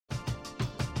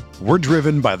We're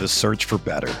driven by the search for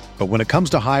better. But when it comes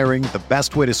to hiring, the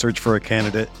best way to search for a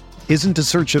candidate isn't to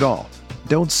search at all.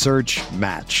 Don't search,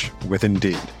 match with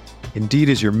Indeed. Indeed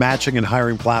is your matching and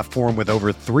hiring platform with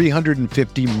over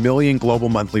 350 million global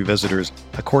monthly visitors,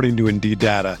 according to Indeed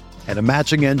data, and a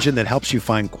matching engine that helps you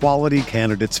find quality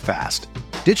candidates fast.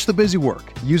 Ditch the busy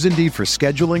work. Use Indeed for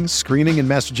scheduling, screening, and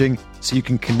messaging so you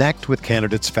can connect with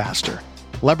candidates faster.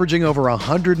 Leveraging over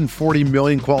 140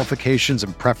 million qualifications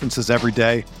and preferences every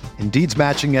day, Indeed's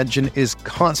matching engine is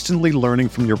constantly learning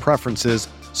from your preferences,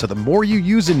 so the more you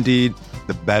use Indeed,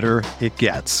 the better it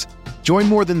gets. Join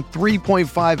more than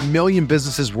 3.5 million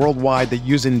businesses worldwide that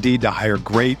use Indeed to hire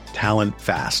great talent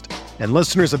fast. And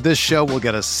listeners of this show will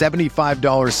get a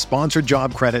 $75 sponsored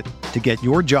job credit to get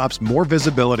your jobs more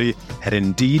visibility at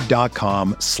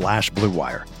Indeed.com/Blue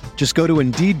Wire. Just go to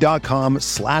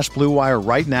Indeed.com/Blue Wire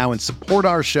right now and support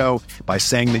our show by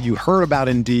saying that you heard about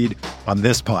Indeed on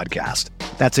this podcast.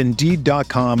 That's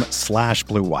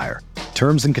Indeed.com/Blue Wire.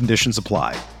 Terms and conditions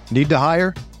apply. Need to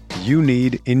hire? You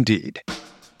need Indeed. Do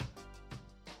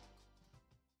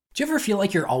you ever feel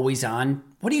like you're always on?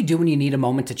 What do you do when you need a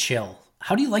moment to chill?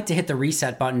 How do you like to hit the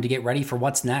reset button to get ready for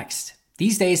what's next?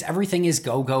 These days, everything is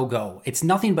go, go, go. It's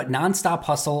nothing but nonstop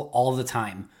hustle all the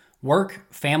time. Work,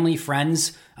 family,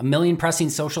 friends, a million pressing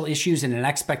social issues, and an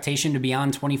expectation to be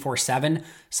on 24/7.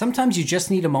 Sometimes you just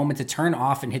need a moment to turn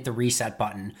off and hit the reset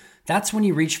button. That's when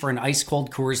you reach for an ice-cold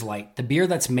Coors Light, the beer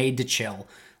that's made to chill.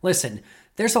 Listen,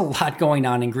 there's a lot going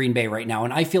on in Green Bay right now,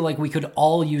 and I feel like we could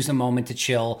all use a moment to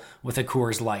chill with a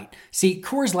Coors Light. See,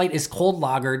 Coors Light is cold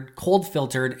lagered, cold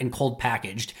filtered, and cold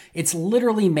packaged. It's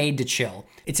literally made to chill.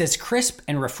 It's as crisp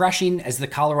and refreshing as the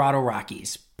Colorado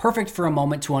Rockies. Perfect for a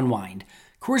moment to unwind.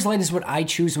 Coors Light is what I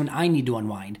choose when I need to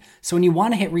unwind. So when you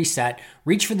want to hit reset,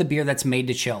 reach for the beer that's made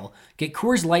to chill. Get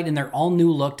Coors Light in their all-new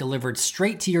look delivered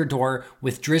straight to your door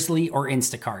with Drizzly or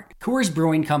Instacart. Coors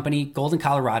Brewing Company, Golden,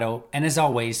 Colorado, and as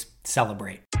always,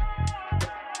 celebrate.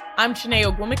 I'm Shanae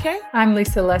Ogwumike. I'm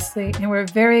Lisa Leslie, and we're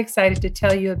very excited to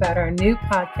tell you about our new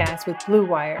podcast with Blue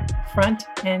Wire, Front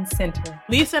and Center.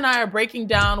 Lisa and I are breaking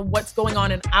down what's going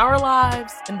on in our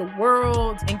lives, in the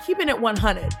world, and keeping it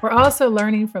 100. We're also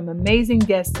learning from amazing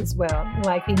guests as well,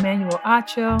 like Emmanuel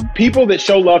Acho. People that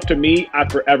show love to me, I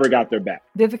forever got their back.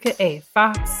 Vivica A.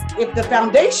 Fox. If the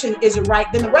foundation isn't right,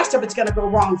 then the rest of it's going to go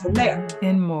wrong from there.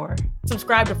 And more.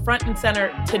 Subscribe to Front and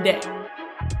Center today.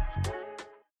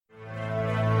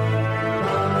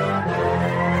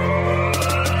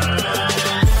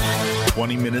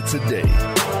 20 minutes a day,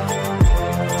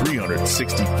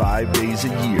 365 days a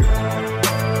year.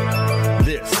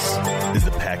 This is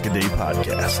the Pack-A-Day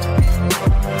Podcast.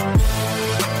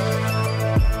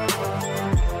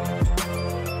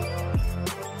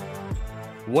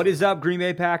 What is up, Green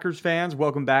Bay Packers fans?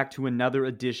 Welcome back to another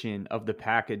edition of the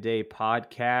Pack-A-Day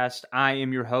Podcast. I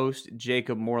am your host,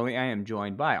 Jacob Morley. I am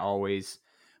joined by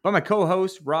my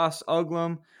co-host, Ross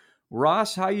Uglum.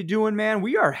 Ross, how you doing, man?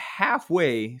 We are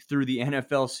halfway through the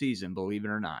NFL season, believe it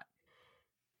or not.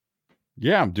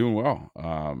 Yeah, I'm doing well.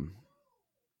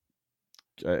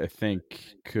 I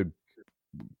think could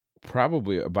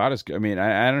probably about as good. I mean,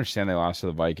 I understand they lost to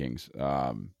the Vikings,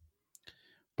 but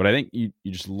I think you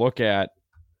just look at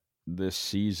this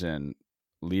season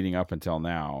leading up until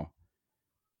now.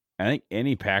 I think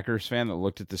any Packers fan that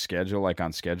looked at the schedule, like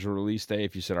on schedule release day,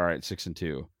 if you said, all right,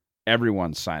 6-2,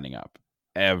 everyone's signing up.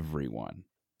 Everyone.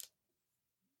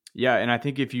 Yeah, and I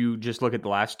think if you just look at the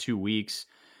last 2 weeks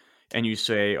and you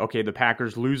say, okay, the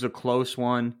Packers lose a close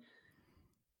one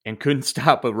and couldn't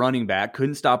stop a running back,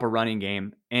 couldn't stop a running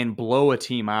game, and blow a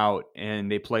team out,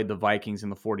 and they played the Vikings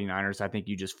and the 49ers, I think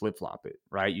you just flip-flop it,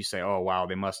 right? You say, oh, wow,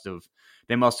 they must have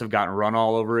gotten run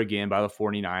all over again by the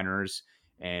 49ers,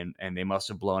 and they must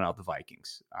have blown out the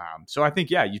Vikings. So I think,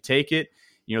 yeah, you take it.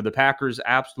 You know, the Packers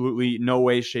absolutely no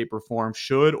way, shape, or form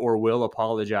should or will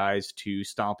apologize to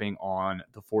stomping on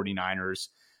the 49ers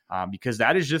because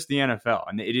that is just the NFL.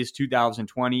 And it is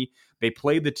 2020. They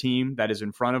played the team that is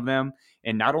in front of them.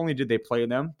 And not only did they play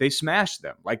them, they smashed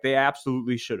them like they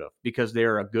absolutely should have because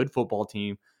they're a good football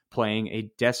team playing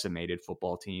a decimated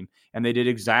football team. And they did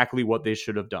exactly what they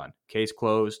should have done. Case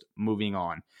closed, moving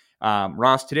on.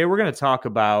 Ross, today we're going to talk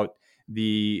about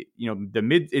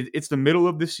it's the middle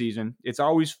of the season. It's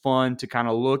always fun to kind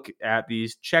of look at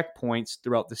these checkpoints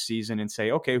throughout the season and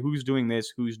say, okay, who's doing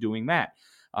this? Who's doing that?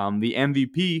 The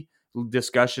MVP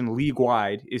discussion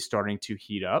league-wide is starting to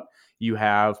heat up. You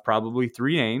have probably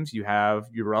three names. You have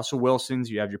your Russell Wilsons,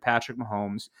 you have your Patrick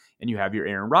Mahomes, and you have your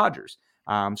Aaron Rodgers.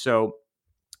 So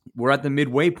we're at the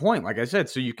midway point, like I said,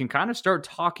 so you can kind of start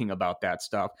talking about that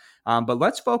stuff. But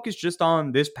let's focus just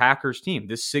on this Packers team,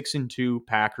 this 6-2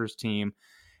 Packers team.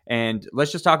 And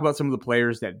let's just talk about some of the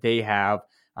players that they have.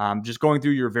 Just going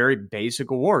through your very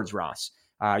basic awards, Ross.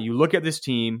 You look at this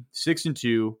team,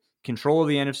 6-2, control of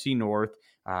the NFC North,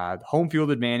 home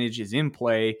field advantage is in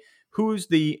play. Who's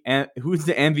the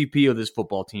MVP of this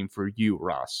football team for you,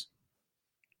 Ross?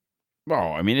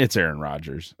 Well, I mean, it's Aaron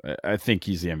Rodgers. I think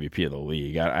he's the MVP of the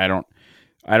league. I don't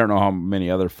know how many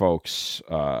other folks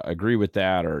agree with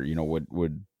that, or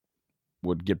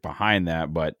would get behind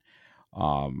that. But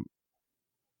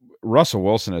Russell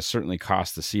Wilson has certainly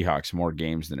cost the Seahawks more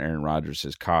games than Aaron Rodgers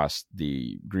has cost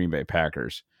the Green Bay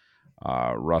Packers.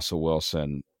 Russell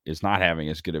Wilson is not having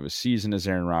as good of a season as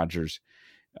Aaron Rodgers.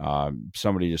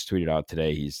 Somebody just tweeted out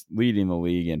today he's leading the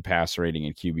league in pass rating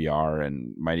and QBR,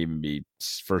 and might even be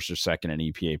first or second in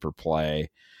EPA per play.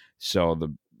 So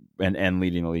and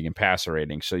leading the league in passer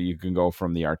rating. So you can go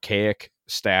from the archaic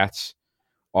stats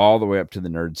all the way up to the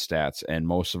nerd stats, and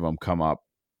most of them come up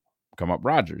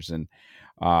Rodgers. And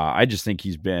I just think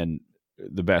he's been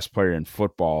the best player in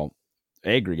football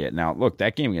aggregate. Now, look,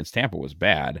 that game against Tampa was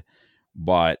bad,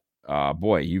 but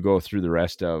boy, you go through the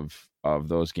rest of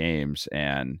those games,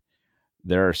 and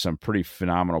there are some pretty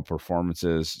phenomenal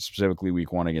performances. Specifically,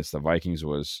 week 1 against the Vikings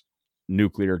was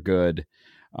nuclear good,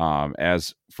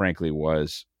 as frankly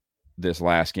was this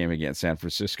last game against San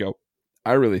Francisco.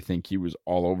 I really think he was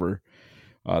all over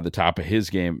the top of his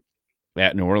game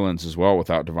at New Orleans as well,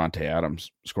 without Davante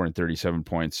Adams scoring 37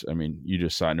 points. I mean, you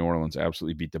just saw New Orleans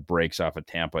absolutely beat the brakes off of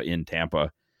Tampa in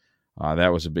Tampa.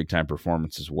 That was a big-time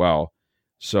performance as well.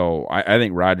 So I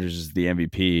think Rodgers is the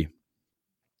MVP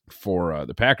for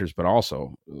the Packers, but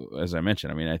also, as I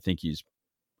mentioned, I mean, I think he's,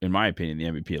 in my opinion, the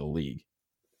MVP of the league.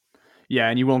 Yeah,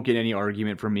 and you won't get any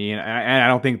argument from me. And I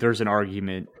don't think there's an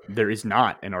argument. There is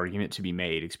not an argument to be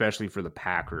made, especially for the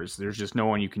Packers. There's just no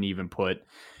one you can even put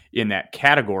in that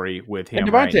category with him.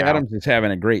 And Davante Adams is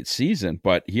having a great season,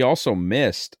 but he also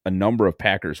missed a number of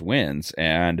Packers wins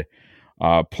and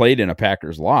played in a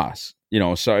Packers loss.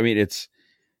 So I mean,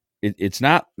 it's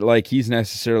not like he's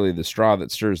necessarily the straw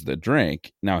that stirs the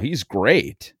drink. Now, he's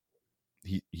great.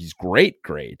 He's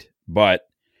great, but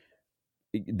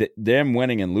them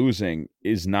winning and losing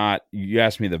is not, you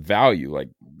asked me the value. Like,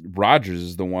 Rodgers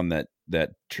is the one that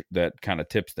kind of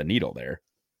tips the needle there.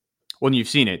 Well, and you've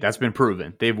seen it. That's been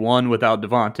proven. They've won without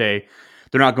Davante.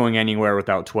 They're not going anywhere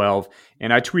without 12.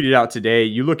 And I tweeted out today,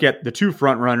 you look at the two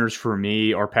front runners for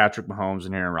me are Patrick Mahomes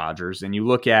and Aaron Rodgers. And you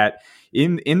look at,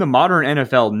 in the modern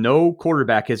NFL, no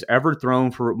quarterback has ever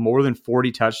thrown for more than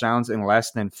 40 touchdowns and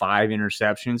less than 5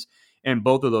 interceptions. And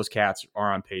both of those cats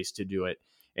are on pace to do it.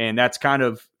 And that's kind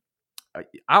of, I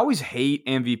always hate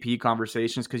MVP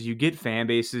conversations because you get fan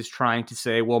bases trying to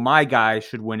say, well, my guy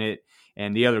should win it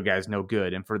and the other guy's no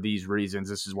good. And for these reasons,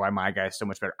 this is why my guy's so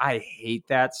much better. I hate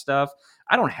that stuff.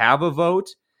 I don't have a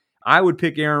vote. I would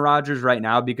pick Aaron Rodgers right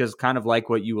now because, kind of like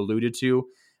what you alluded to,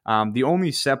 the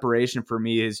only separation for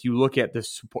me is you look at the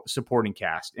supporting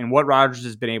cast and what Rodgers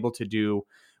has been able to do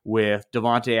with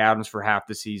Davante Adams for half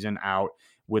the season out,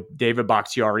 with David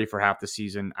Bakhtiari for half the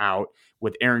season out,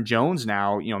 with Aaron Jones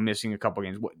now, missing a couple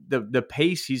games. The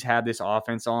pace he's had this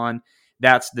offense on,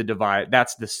 that's the divide.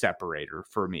 That's the separator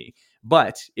for me.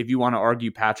 But if you want to argue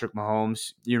Patrick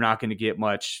Mahomes, you're not going to get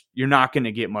much. You're not going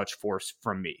to get much force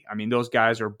from me. I mean, those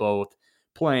guys are both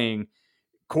playing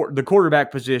the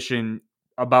quarterback position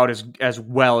about as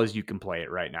well as you can play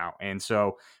it right now. And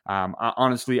so,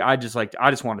 honestly, I just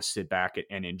want to sit back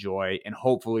and enjoy, and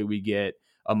hopefully we get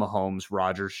a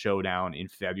Mahomes-Rodgers showdown in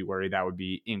February. That would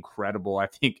be incredible. I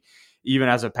think even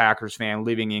as a Packers fan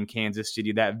living in Kansas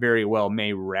City, that very well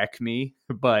may wreck me,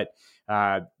 but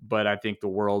I think the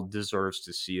world deserves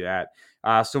to see that.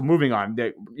 So moving on,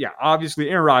 obviously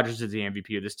Aaron Rodgers is the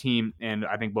MVP of this team, and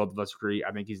I think both of us agree.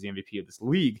 I think he's the MVP of this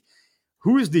league.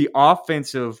 Who is the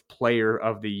offensive player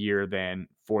of the year then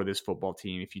for this football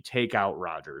team if you take out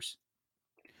Rodgers?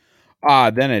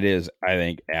 Then it is, I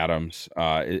think, Adams.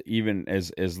 Even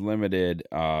as limited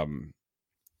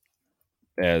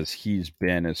as he's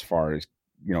been as far as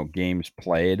games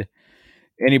played,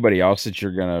 anybody else that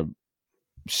you're gonna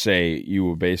say, you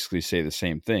will basically say the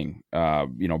same thing.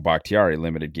 Bakhtiari,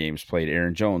 limited games played.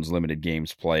 Aaron Jones, limited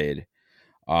games played.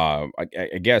 I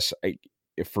guess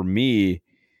for me,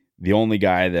 the only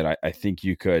guy that I think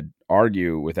you could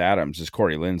argue with Adams is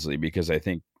Corey Linsley, because I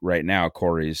think right now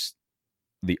Corey's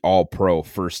the all-pro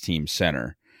first-team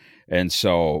center. And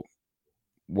so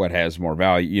what has more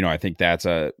value? I think that's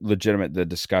a legitimate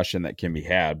discussion that can be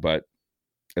had. But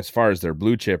as far as their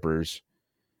blue chippers,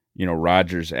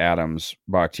 Rodgers, Adams,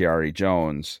 Bakhtiari,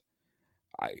 Jones.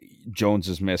 Jones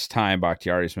has missed time.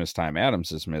 Bakhtiari's missed time. Adams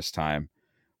has missed time.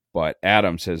 But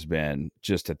Adams has been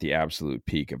just at the absolute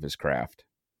peak of his craft.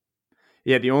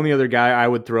 Yeah, the only other guy I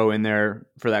would throw in there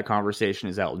for that conversation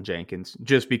is Elgton Jenkins,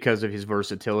 just because of his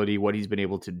versatility, what he's been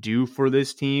able to do for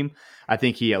this team. I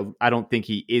don't think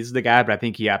he is the guy, but I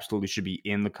think he absolutely should be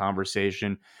in the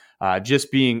conversation.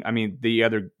 Just being, I mean,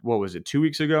 what was it, 2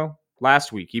 weeks ago?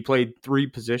 Last week, he played 3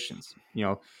 positions,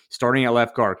 starting at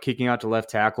left guard, kicking out to left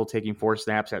tackle, taking 4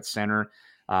 snaps at center.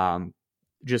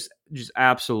 Just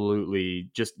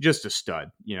absolutely just a stud,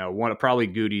 one of probably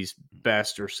Goody's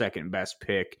best or second best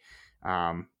pick.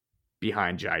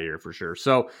 Behind Jaire for sure.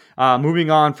 So moving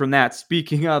on from that,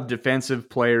 speaking of defensive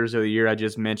players of the year, I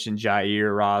just mentioned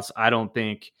Jaire, Ross. I don't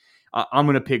think I'm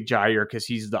going to pick Jaire because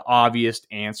he's the obvious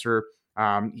answer.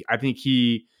 I think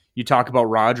you talk about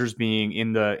Rodgers being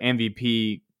in the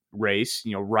MVP race,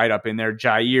 right up in there.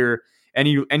 Jaire,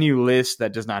 any list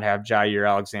that does not have Jaire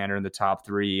Alexander in the top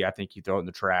 3, I think you throw it in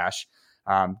the trash.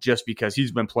 Just because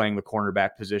he's been playing the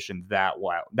cornerback position that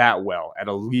well at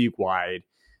a league-wide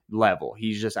level.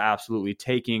 He's just absolutely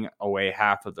taking away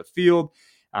half of the field.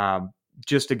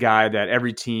 Just a guy that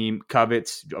every team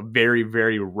covets. A very,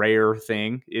 very rare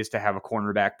thing is to have a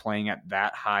cornerback playing at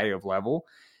that high of level,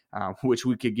 which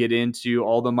we could get into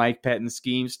all the Mike Pettin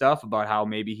scheme stuff about how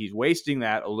maybe he's wasting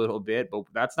that a little bit, but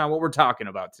that's not what we're talking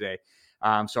about today.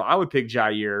 So I would pick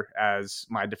Jaire as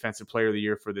my defensive player of the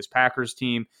year for this Packers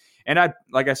team. And I'd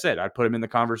put him in the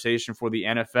conversation for the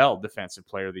NFL defensive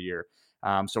player of the year.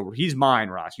 So he's mine,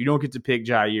 Ross. You don't get to pick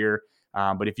Jaire,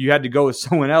 but if you had to go with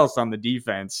someone else on the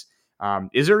defense,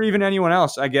 is there even anyone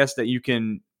else, I guess, that you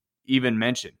can even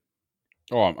mention?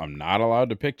 Oh, I'm not allowed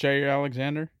to pick Jaire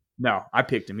Alexander? No, I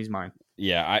picked him. He's mine.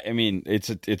 Yeah, I mean,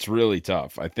 it's really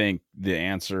tough. I think the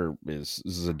answer is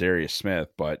Zadarius Smith,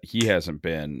 but he hasn't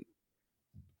been,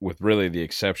 with really the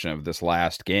exception of this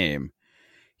last game,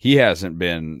 he hasn't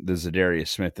been the Zadarius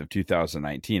Smith of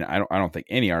 2019. I don't think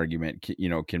any argument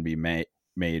can be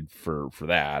made for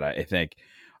that. I think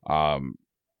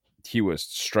he was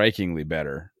strikingly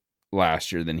better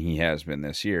last year than he has been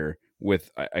this year.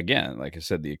 With, again, like I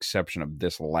said, the exception of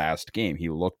this last game, he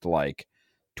looked like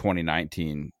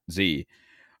 2019 Z.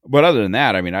 But other than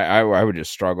that, I mean, I would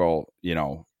just struggle,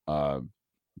 to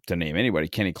name anybody.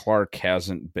 Kenny Clark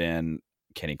hasn't been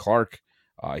Kenny Clark.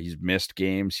 He's missed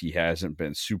games. He hasn't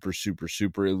been super, super,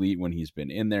 super elite when he's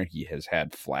been in there. He has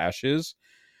had flashes,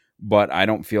 but I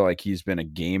don't feel like he's been a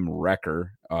game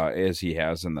wrecker as he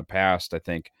has in the past. I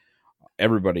think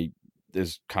everybody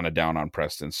is kind of down on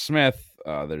Preston Smith.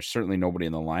 There's certainly nobody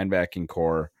in the linebacking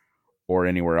core or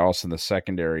anywhere else in the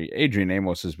secondary. Adrian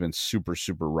Amos has been super,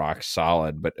 super rock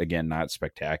solid, but again, not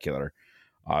spectacular.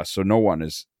 So no one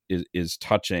is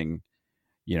touching,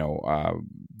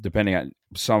 depending on,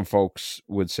 some folks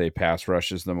would say pass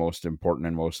rush is the most important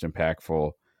and most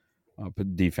impactful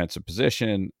defensive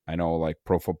position. I know, like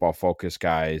Pro Football Focus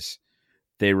guys,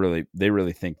 they really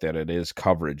think that it is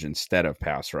coverage instead of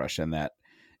pass rush, and that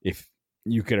if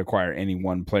you could acquire any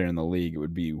one player in the league, it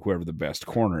would be whoever the best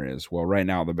corner is. Well, right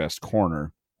now the best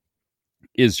corner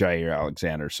is Jaire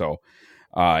Alexander. So,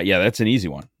 that's an easy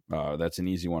one. That's an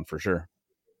easy one for sure.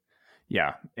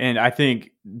 Yeah, and I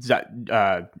think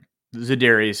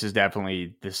Zadarius is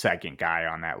definitely the second guy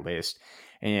on that list.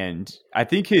 And I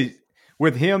think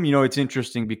with him, it's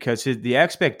interesting because the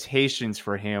expectations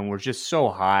for him were just so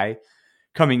high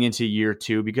coming into year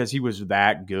 2 because he was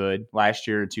that good last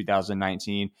year in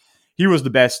 2019. He was the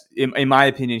best, in my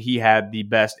opinion. He had the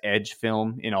best edge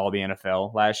film in all the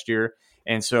NFL last year.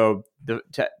 And so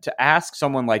to ask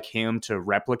someone like him to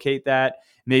replicate that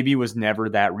maybe was never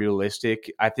that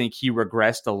realistic. I think he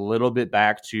regressed a little bit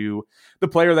back to the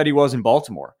player that he was in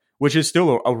Baltimore, which is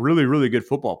still a really, really good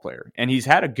football player. And he's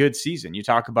had a good season. You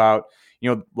talk about,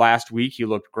 last week he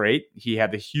looked great. He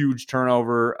had the huge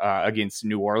turnover against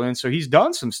New Orleans. So he's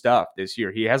done some stuff this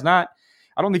year. He has not,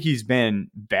 I don't think he's been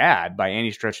bad by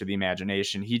any stretch of the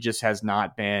imagination. He just has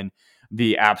not been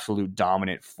the absolute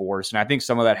dominant force. And I think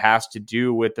some of that has to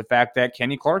do with the fact that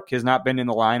Kenny Clark has not been in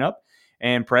the lineup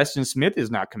and Preston Smith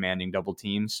is not commanding double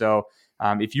teams. So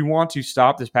if you want to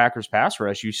stop this Packers pass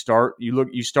rush, you start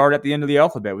at the end of the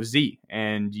alphabet with Z,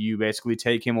 and you basically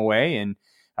take him away, and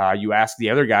you ask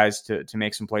the other guys to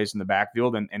make some plays in the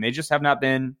backfield, and they just have not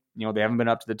been, they haven't been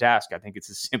up to the task. I think it's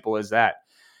as simple as that.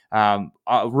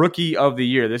 Rookie of the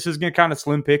year. This is going to kind of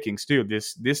slim pickings too.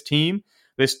 This team,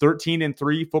 this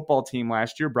 13-3 football team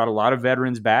last year brought a lot of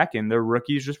veterans back, and their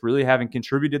rookies just really haven't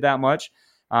contributed that much.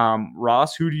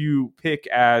 Ross, who do you pick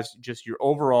as just your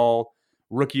overall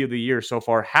rookie of the year so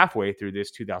far halfway through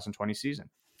this 2020 season?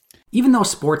 Even though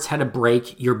sports had a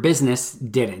break, your business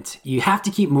didn't. You have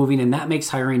to keep moving, and that makes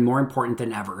hiring more important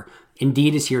than ever.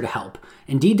 Indeed is here to help.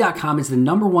 Indeed.com is the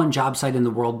 #1 job site in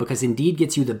the world because Indeed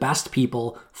gets you the best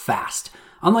people fast.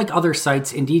 Unlike other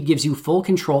sites, Indeed gives you full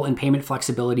control and payment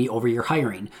flexibility over your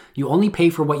hiring. You only pay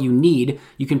for what you need,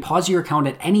 you can pause your account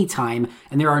at any time,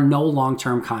 and there are no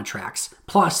long-term contracts.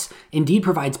 Plus, Indeed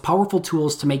provides powerful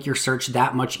tools to make your search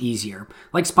that much easier,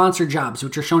 like sponsored jobs,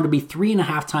 which are shown to be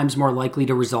 3.5 times more likely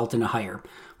to result in a hire.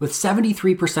 With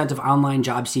 73% of online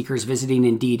job seekers visiting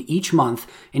Indeed each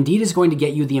month, Indeed is going to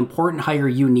get you the important hire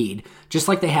you need, just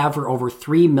like they have for over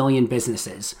 3 million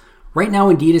businesses. Right now,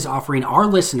 Indeed is offering our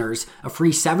listeners a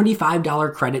free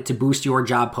 $75 credit to boost your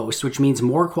job post, which means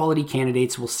more quality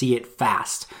candidates will see it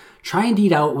fast. Try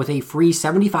Indeed out with a free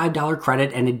 $75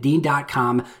 credit at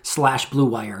Indeed.com/Blue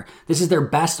Wire. This is their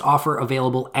best offer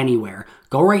available anywhere.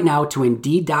 Go right now to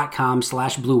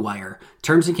Indeed.com/Blue Wire.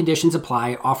 Terms and conditions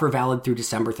apply. Offer valid through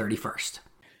December 31st.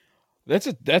 That's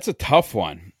a tough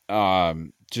one.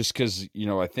 Just because,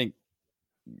 I think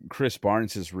Chris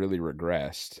Barnes has really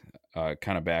regressed,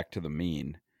 kind of back to the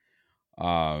mean.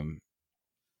 And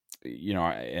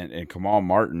Kamal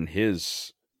Martin,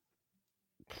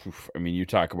 you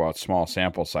talk about small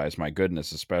sample size, my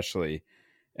goodness, especially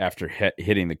after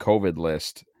hitting the COVID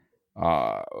list,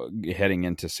 heading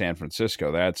into San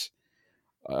Francisco. That's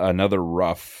another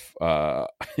rough, a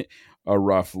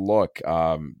rough look.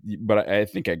 But I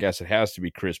guess it has to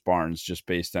be Chris Barnes, just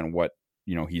based on what,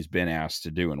 he's been asked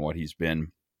to do and what he's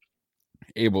been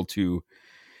able to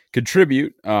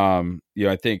contribute.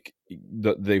 I think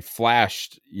they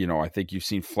flashed, I think you've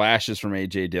seen flashes from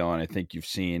A.J. Dillon. I think you've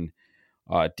seen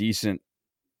decent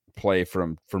play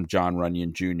from John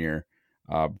Runyon Jr.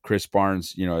 Chris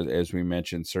Barnes, as we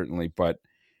mentioned, certainly, but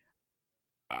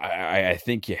I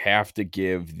think you have to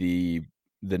give the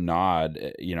nod,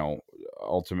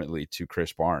 ultimately to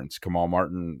Chris Barnes. Kamal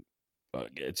Martin,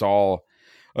 it's all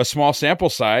a small sample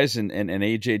size, and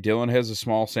A.J. Dillon has a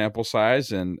small sample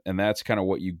size, and that's kind of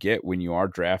what you get when you are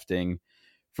drafting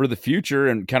for the future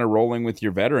and kind of rolling with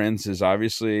your veterans. Is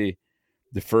obviously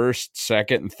the first,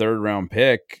 second, and third round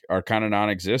pick are kind of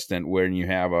non-existent when you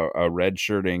have a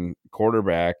red-shirting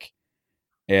quarterback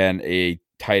and a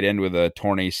tight end with a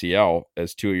torn ACL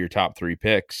as two of your top 3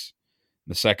 picks.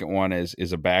 The second one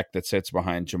is a back that sits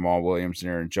behind Jamal Williams and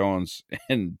Aaron Jones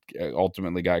and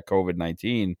ultimately got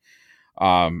COVID-19.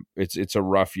 It's a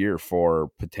rough year for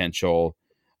potential,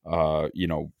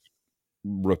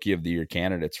 rookie of the year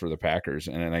candidates for the Packers.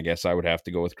 And I guess I would have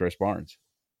to go with Chris Barnes.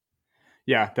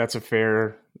 Yeah, that's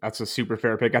a super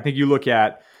fair pick. I think you look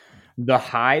at the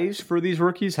highs for these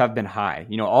rookies have been high.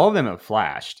 All of them have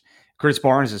flashed. Chris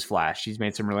Barnes has flashed. He's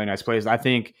made some really nice plays. I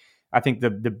think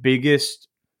the biggest,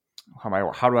 how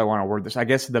do I want to word this? I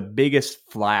guess the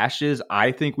biggest flashes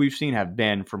I think we've seen have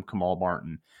been from Kamal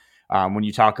Martin. When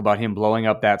you talk about him blowing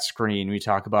up that screen, we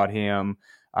talk about him,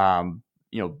 blowing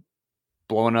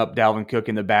up Dalvin Cook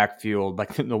in the backfield,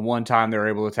 like the one time they were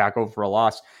able to tackle for a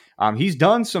loss. He's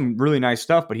done some really nice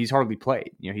stuff, but he's hardly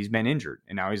played. He's been injured,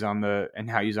 and now he's on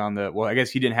the. Well, I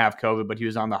guess he didn't have COVID, but he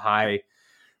was on the high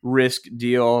risk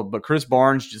deal. But Chris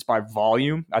Barnes, just by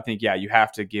volume, I think, you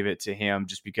have to give it to him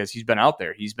just because he's been out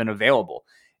there, he's been available,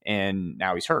 and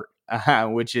now he's hurt,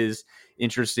 which is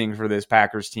interesting for this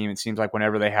Packers team. It seems like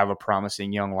whenever they have a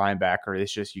promising young linebacker,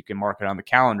 it's just you can mark it on the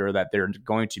calendar that they're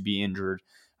going to be injured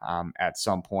at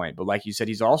some point. But like you said,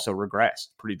 he's also regressed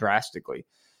pretty drastically.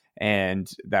 And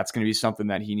that's going to be something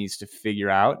that he needs to figure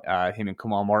out. Him and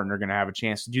Kamal Martin are going to have a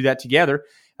chance to do that together.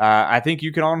 I think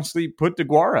you can honestly put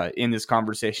DeGuara in this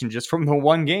conversation just from the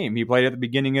one game he played at the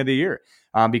beginning of the year.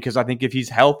 Because I think if he's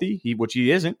healthy, which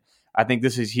he isn't, I think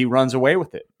he runs away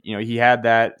with it. He had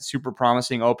that super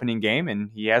promising opening game, and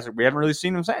we haven't really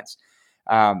seen him since.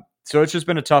 So it's just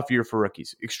been a tough year for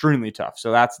rookies, extremely tough.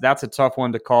 So that's a tough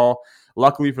one to call.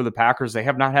 Luckily for the Packers, they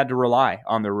have not had to rely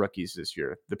on their rookies this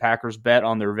year. The Packers bet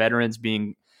on their veterans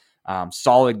being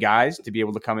solid guys to be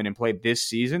able to come in and play this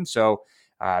season. So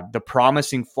the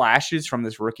promising flashes from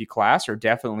this rookie class are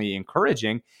definitely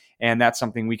encouraging, and that's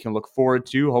something we can look forward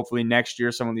to. Hopefully next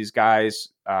year, some of these guys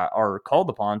are called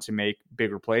upon to make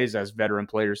bigger plays as veteran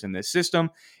players in this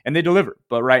system, and they deliver.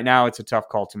 But right now, it's a tough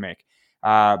call to make.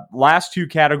 Last 2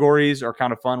 categories are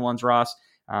kind of fun ones, Ross.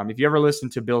 If you ever listen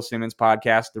to Bill Simmons'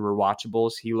 podcast, The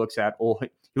Rewatchables, he looks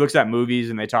at movies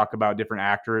and they talk about different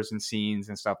actors and scenes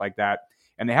and stuff like that.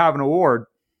 And they have an award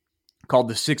called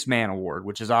the Six Man Award,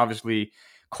 which is obviously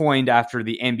coined after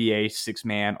the NBA Six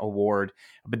Man Award.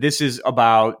 But this is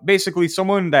about basically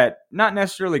someone that not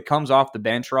necessarily comes off the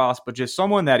bench, Ross, but just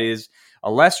someone that is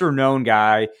a lesser known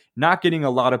guy, not getting a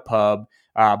lot of pub,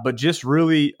 but just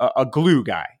really a glue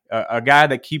guy. A guy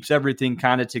that keeps everything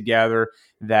kind of together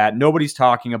that nobody's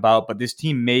talking about, but this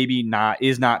team maybe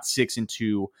is not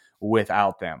 6-2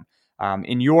 without them.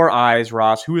 In your eyes,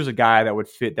 Ross, who is a guy that would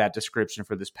fit that description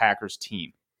for this Packers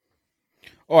team?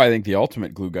 Oh, I think the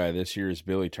ultimate glue guy this year is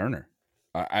Billy Turner.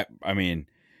 I mean,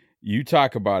 you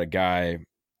talk about a guy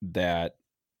that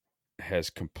has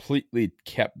completely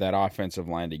kept that offensive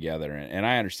line together. And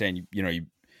I understand,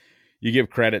 you give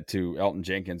credit to Elton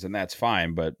Jenkins, and that's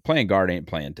fine, but playing guard ain't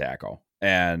playing tackle.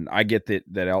 And I get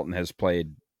that Elton has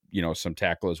played, some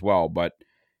tackle as well, but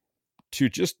to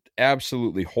just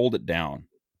absolutely hold it down,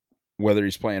 whether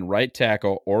he's playing right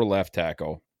tackle or left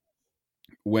tackle,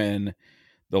 when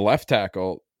the left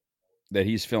tackle that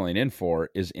he's filling in for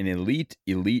is an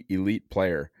elite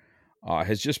player,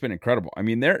 has just been incredible. I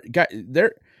mean,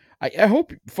 I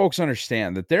hope folks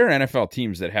understand that there are NFL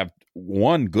teams that have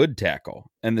one good tackle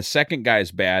and the second guy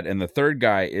is bad and the third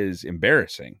guy is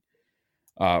embarrassing.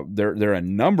 There are a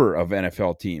number of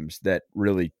NFL teams that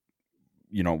really,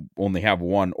 only have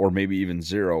one or maybe even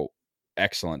zero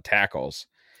excellent tackles.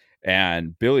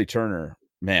 And Billy Turner,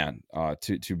 man,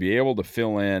 to be able to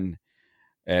fill in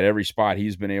at every spot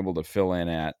he's been able to fill in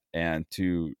at and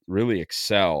to really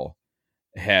excel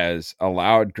has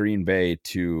allowed Green Bay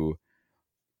to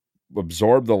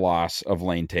absorb the loss of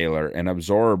Lane Taylor and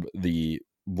absorb the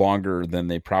longer than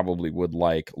they probably would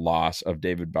like loss of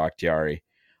David Bakhtiari.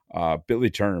 Billy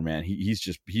Turner, man,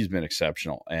 he's been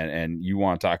exceptional. And you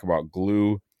want to talk about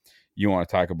glue, you want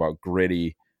to talk about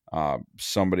gritty,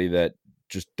 somebody that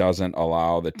just doesn't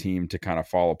allow the team to kind of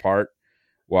fall apart.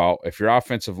 Well, if your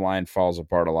offensive line falls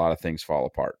apart, a lot of things fall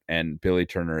apart. And Billy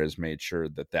Turner has made sure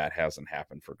that hasn't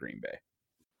happened for Green Bay.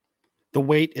 The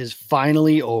wait is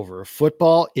finally over.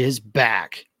 Football is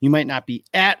back. You might not be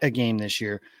at a game this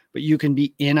year, but you can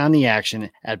be in on the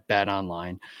action at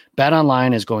BetOnline.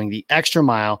 BetOnline is going the extra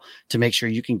mile to make sure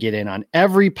you can get in on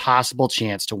every possible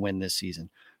chance to win this season.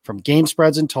 From game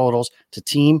spreads and totals to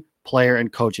team, player,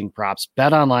 and coaching props,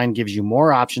 BetOnline gives you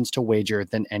more options to wager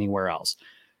than anywhere else.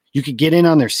 You could get in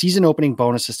on their season opening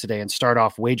bonuses today and start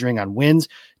off wagering on wins,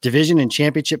 division, and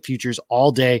championship futures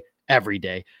all day, every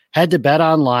day. Head to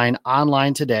BetOnline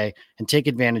online today and take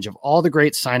advantage of all the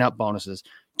great sign-up bonuses.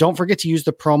 Don't forget to use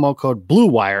the promo code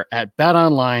BlueWire at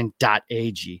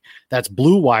betonline.ag. That's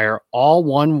BlueWire, all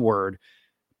one word.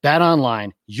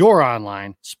 BetOnline, your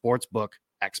online sportsbook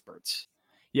experts.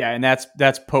 Yeah, and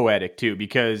that's poetic too,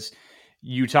 because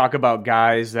you talk about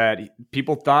guys that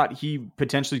people thought he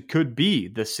potentially could be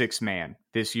the sixth man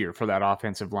this year for that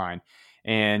offensive line.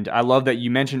 And I love that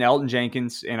you mentioned Elton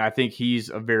Jenkins, and I think he's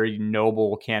a very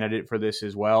noble candidate for this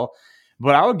as well.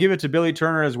 But I would give it to Billy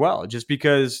Turner as well, just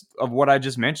because of what I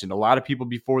just mentioned. A lot of people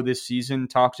before this season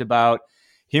talked about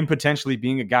him potentially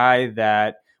being a guy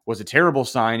that was a terrible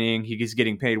signing. He's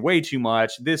getting paid way too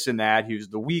much, this and that. He was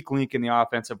the weak link in the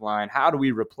offensive line. How do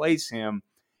we replace him,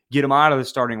 get him out of the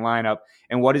starting lineup?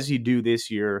 And what does he do this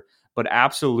year? But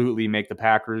absolutely make the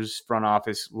Packers front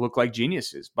office look like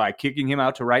geniuses by kicking him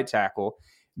out to right tackle,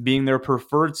 being their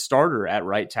preferred starter at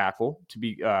right tackle to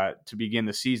begin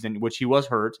the season, which he was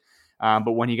hurt.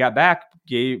 But when he got back,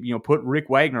 put Rick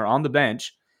Wagner on the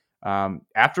bench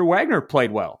after Wagner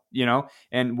played well,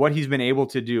 and what he's been able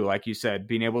to do, like you said,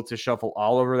 being able to shuffle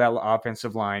all over that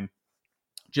offensive line,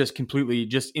 just completely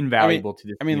just invaluable to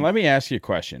this team. Let me ask you a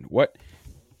question.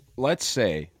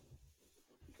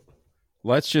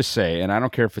 Let's just say, and I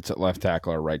don't care if it's at left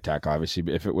tackle or right tackle, obviously,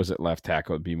 but if it was at left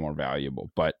tackle, it'd be more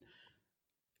valuable. But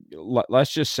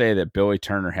let's just say that Billy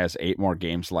Turner has 8 more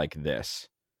games like this.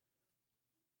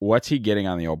 What's he getting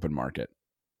on the open market?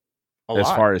 As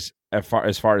far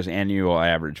as annual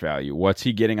average value, what's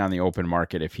he getting on the open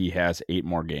market if he has 8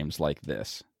 more games like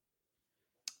this?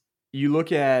 You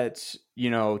look at,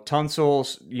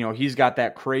 Tunsil, he's got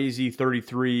that crazy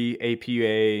 33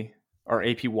 APA or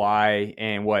APY,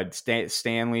 and what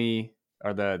Stanley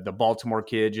or the Baltimore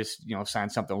kid just,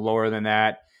 signed something lower than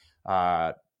that.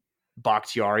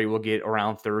 Bakhtiari will get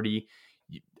around 30.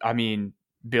 I mean,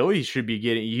 Billy should be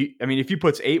getting, if he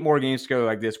puts 8 more games together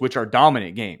like this, which are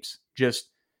dominant games, just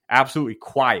absolutely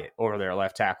quiet over there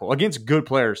left tackle against good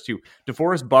players too.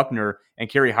 DeForest Buckner and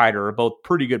Kerry Hyder are both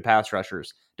pretty good pass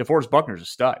rushers. DeForest Buckner's a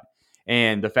stud.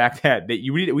 And the fact that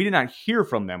we did not hear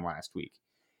from them last week.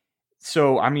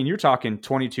 So, you're talking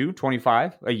 22,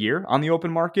 25 a year on the open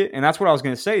market. And that's what I was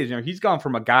going to say is, he's gone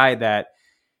from a guy that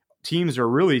teams are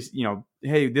really,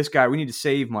 hey, this guy, we need to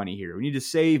save money here. We need to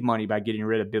save money by getting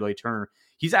rid of Billy Turner.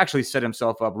 He's actually set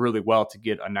himself up really well to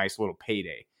get a nice little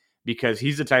payday, because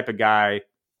he's the type of guy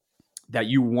that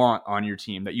you want on your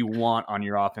team, that you want on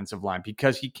your offensive line,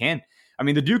 because he can.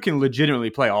 The dude can legitimately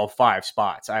play all 5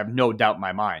 spots. I have no doubt in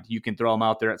my mind. You can throw him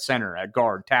out there at center, at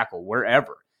guard, tackle,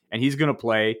 wherever. And he's going to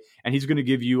play, and he's going to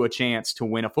give you a chance to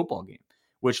win a football game,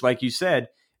 which, like you said,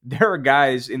 there are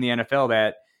guys in the NFL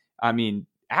that, I mean,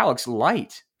 Alex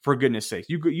Light, for goodness sake,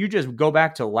 you just go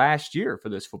back to last year for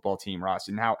this football team, Ross,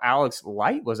 and how Alex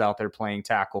Light was out there playing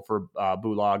tackle for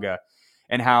Bulaga,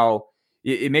 and how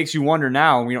it makes you wonder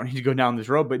now, and we don't need to go down this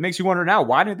road, but it makes you wonder now,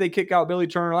 why didn't they kick out Billy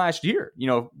Turner last year,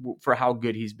 for how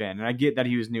good he's been? And I get that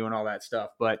he was new and all that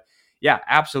stuff, but yeah,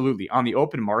 absolutely. On the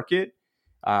open market,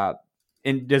 and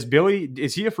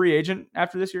is he a free agent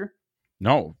after this year?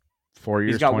 No. 4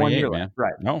 years, he's got 1 year man. left,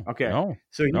 right? No, okay. No,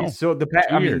 so no.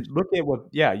 Look at what.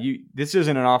 Yeah, this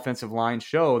isn't an offensive line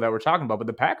show that we're talking about, but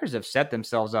the Packers have set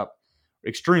themselves up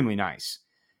extremely nice.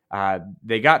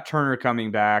 They got Turner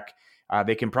coming back.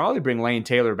 They can probably bring Lane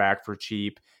Taylor back for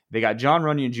cheap. They got John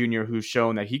Runyon Jr., who's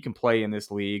shown that he can play in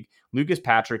this league. Lucas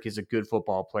Patrick is a good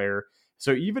football player.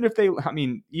 So even if they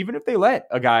let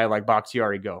a guy like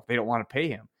Bakhtiari go, they don't want to pay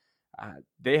him.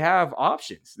 They have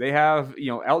options. They have,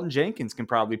 Elton Jenkins can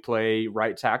probably play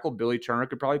right tackle. Billy Turner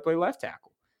could probably play left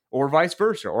tackle, or vice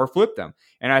versa, or flip them.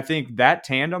 And I think that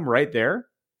tandem right there,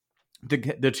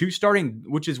 the two starting,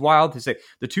 which is wild to say,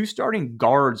 the two starting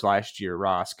guards last year,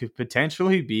 Ross, could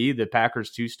potentially be the Packers'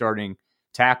 two starting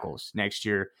tackles next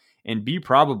year and be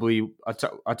probably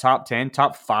a top 10,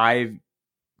 top 5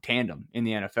 tandem in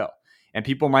the NFL. And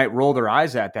people might roll their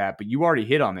eyes at that, but you already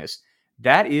hit on this.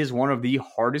 That is one of the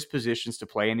hardest positions to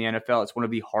play in the NFL. It's one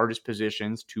of the hardest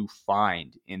positions to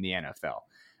find in the NFL.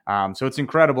 So it's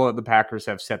incredible that the Packers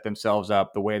have set themselves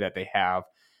up the way that they have.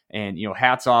 And,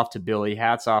 hats off to Billy,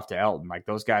 hats off to Elton. Like,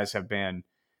 those guys have been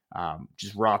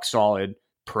just rock solid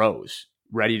pros,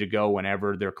 ready to go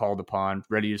whenever they're called upon,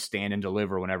 ready to stand and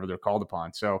deliver whenever they're called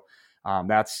upon. So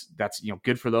that's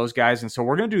good for those guys. And so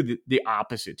we're going to do the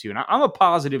opposite too. And I'm a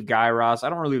positive guy, Ross. I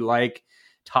don't really like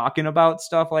talking about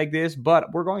stuff like this,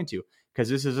 but we're going to, because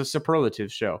this is a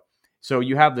superlative show. So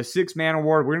you have the 6-man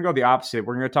award. We're going to go the opposite.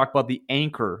 We're going to talk about the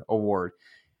anchor award.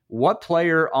 What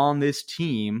player on this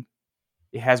team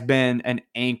has been an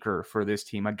anchor for this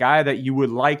team? A guy that you would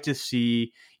like to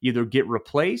see either get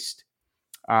replaced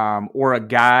or a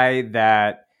guy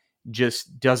that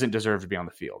just doesn't deserve to be on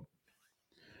the field?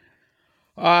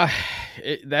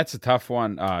 That's a tough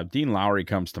one. Dean Lowry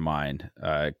comes to mind,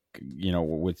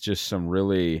 with just some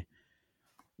really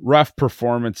rough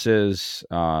performances.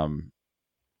 I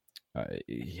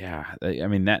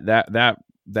mean,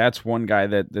 that's one guy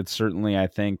that certainly I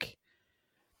think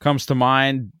comes to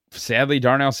mind. Sadly,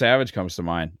 Darnell Savage comes to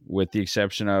mind, with the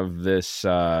exception of this,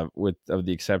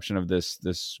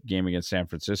 this game against San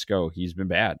Francisco. He's been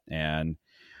bad and,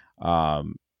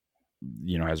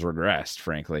 has regressed,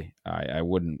 frankly. I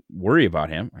wouldn't worry about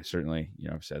him. I certainly,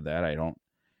 have said that. I don't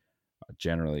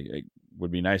generally, it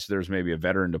would be nice if there's maybe a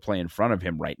veteran to play in front of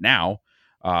him right now.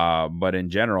 But in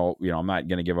general, I'm not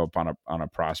going to give up on a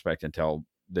prospect until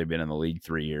they've been in the league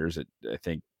 3 years. I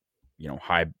think,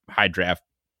 high draft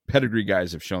pedigree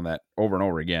guys have shown that over and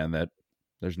over again, that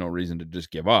there's no reason to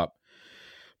just give up.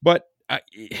 But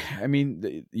I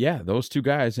mean, those two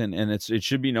guys, and it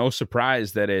should be no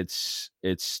surprise that it's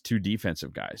two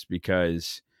defensive guys,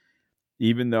 because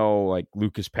even though like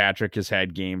Lucas Patrick has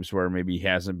had games where maybe he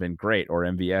hasn't been great, or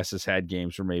MVS has had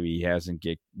games where maybe he hasn't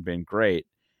been great,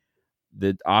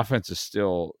 the offense is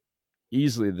still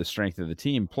easily the strength of the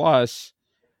team. Plus,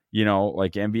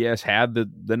 like MVS had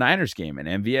the Niners game, and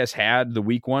MVS had the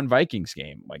Week 1 Vikings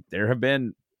game. Like, there have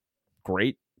been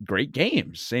great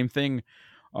games. Same thing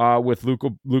with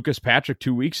Lucas Patrick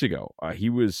 2 weeks ago. He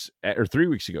was, or 3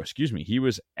 weeks ago, excuse me. He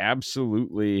was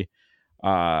absolutely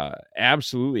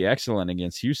excellent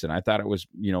against Houston. I thought it was,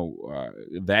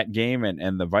 that game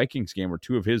and the Vikings game were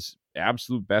two of his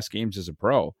absolute best games as a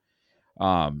pro.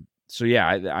 So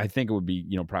yeah, I think it would be,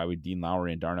 probably Dean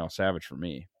Lowry and Darnell Savage for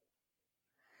me.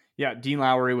 Yeah, Dean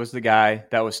Lowry was the guy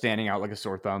that was standing out like a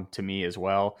sore thumb to me as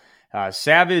well.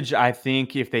 Savage, I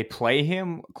think if they play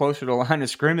him closer to the line of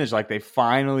scrimmage like they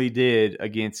finally did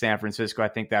against San Francisco, I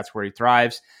think that's where he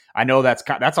thrives. I know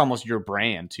that's almost your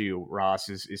brand too, Ross,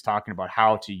 is talking about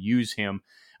how to use him.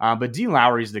 But Dean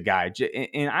Lowry's the guy.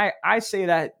 And I say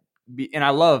that,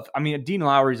 and Dean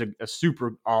Lowry's a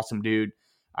super awesome dude.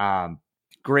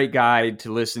 Great guy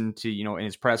to listen to, in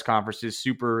his press conferences,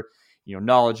 super,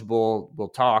 knowledgeable, will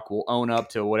talk, will own up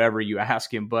to whatever you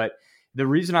ask him. But the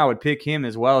reason I would pick him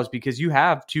as well is because you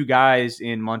have two guys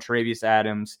in Montravius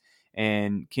Adams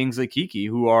and Kingsley Keke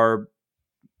who are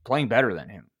playing better than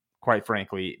him, quite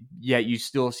frankly. Yet you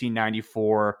still see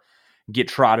 94 get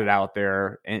trotted out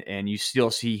there, and you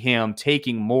still see him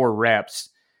taking more reps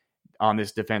on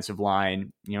this defensive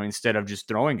line, instead of just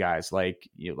throwing guys like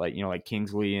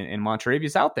Kingsley and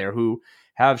Montravius out there who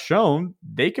have shown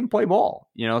they can play ball,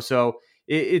 so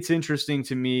it's interesting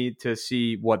to me to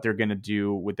see what they're going to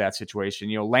do with that situation.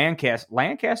 You know,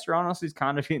 Lancaster honestly is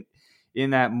kind of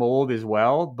in that mold as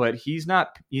well, but he's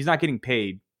not getting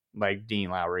paid like Dean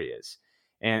Lowry is.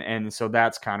 And so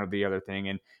that's kind of the other thing.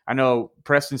 And I know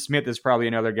Preston Smith is probably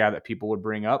another guy that people would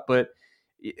bring up, but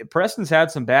Preston's had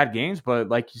some bad games, but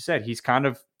like you said, he's kind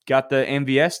of got the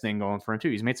MVS thing going for him too.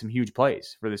 He's made some huge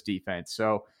plays for this defense.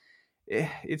 So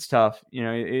it's tough. You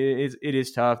know, it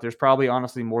is tough. There's probably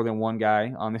honestly more than one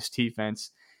guy on this defense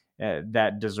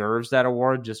that deserves that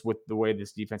award just with the way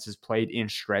this defense has played in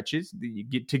stretches.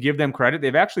 To give them credit,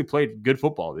 they've actually played good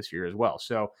football this year as well.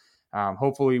 So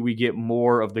hopefully we get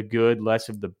more of the good, less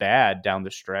of the bad down the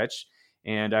stretch.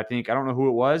 And I don't know who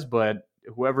it was, but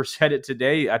whoever said it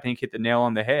today, I think hit the nail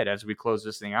on the head as we close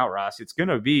this thing out, Ross. It's going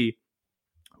to be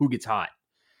who gets hot.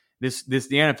 The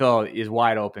NFL is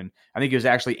wide open. I think it was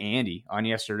actually Andy on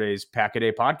yesterday's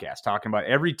Pack-A-Day podcast talking about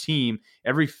every team,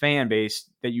 every fan base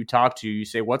that you talk to, you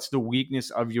say, what's the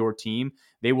weakness of your team?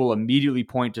 They will immediately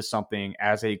point to something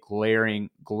as a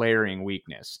glaring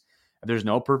weakness. There's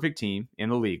no perfect team in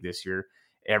the league this year.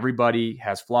 Everybody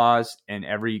has flaws and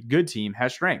every good team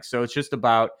has strengths. So it's just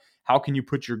about how can you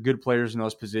put your good players in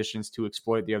those positions to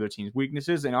exploit the other team's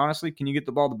weaknesses? And honestly, can you get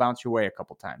the ball to bounce your way a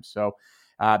couple times? So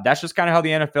that's just kind of how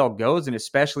the NFL goes. And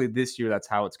especially this year, that's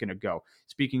how it's going to go.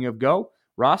 Speaking of go,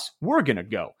 Ross, we're going to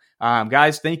go.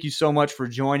 Guys, thank you so much for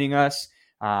joining us.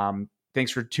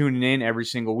 Thanks for tuning in every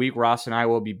single week. Ross and I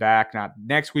will be back, not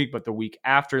next week, but the week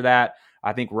after that.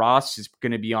 I think Ross is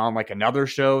going to be on like another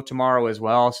show tomorrow as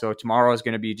well. So tomorrow is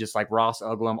going to be just like Ross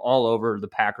Uglum all over the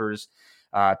Packers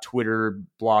Twitter,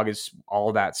 blog, is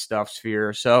all that stuff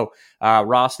sphere. So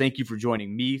Ross, thank you for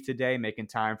joining me today, making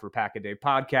time for Pack-A-Day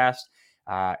podcast.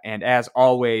 And as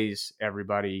always,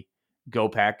 everybody, go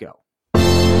Pack, go.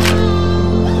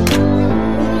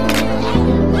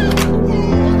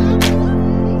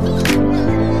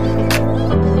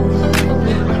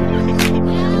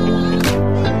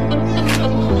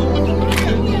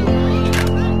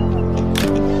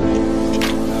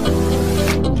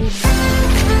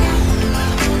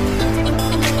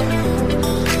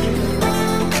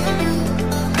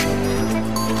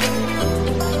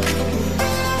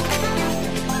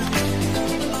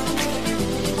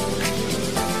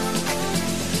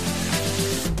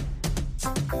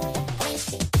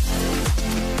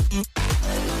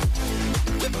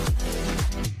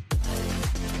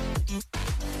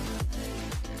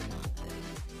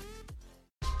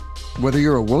 Whether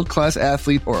you're a world-class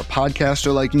athlete or a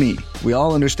podcaster like me, we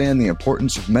all understand the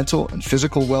importance of mental and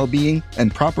physical well-being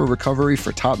and proper recovery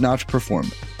for top-notch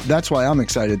performance. That's why I'm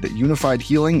excited that Unified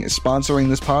Healing is sponsoring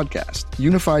this podcast.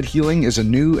 Unified Healing is a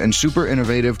new and super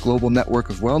innovative global network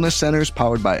of wellness centers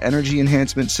powered by Energy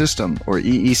Enhancement System, or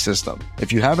EE System.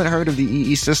 If you haven't heard of the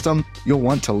EE System, you'll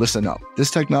want to listen up.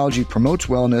 This technology promotes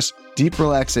wellness, deep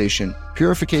relaxation,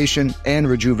 purification, and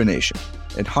rejuvenation.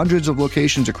 At hundreds of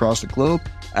locations across the globe,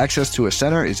 access to a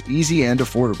center is easy and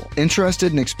affordable.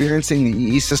 Interested in experiencing the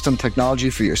EE System technology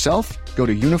for yourself? Go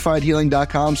to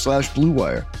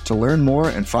unifydhealing.com/bluewire to learn more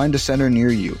and find a center near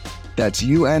you. That's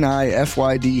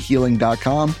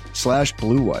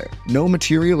unifydhealing.com/bluewire. No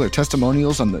material or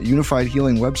testimonials on the Unified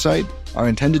Healing website are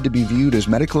intended to be viewed as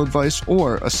medical advice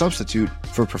or a substitute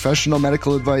for professional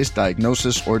medical advice,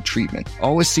 diagnosis, or treatment.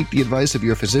 Always seek the advice of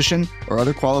your physician or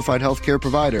other qualified healthcare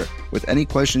provider with any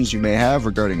questions you may have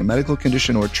regarding a medical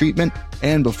condition or treatment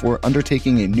and before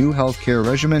undertaking a new healthcare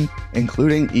regimen,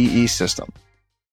 including EE System.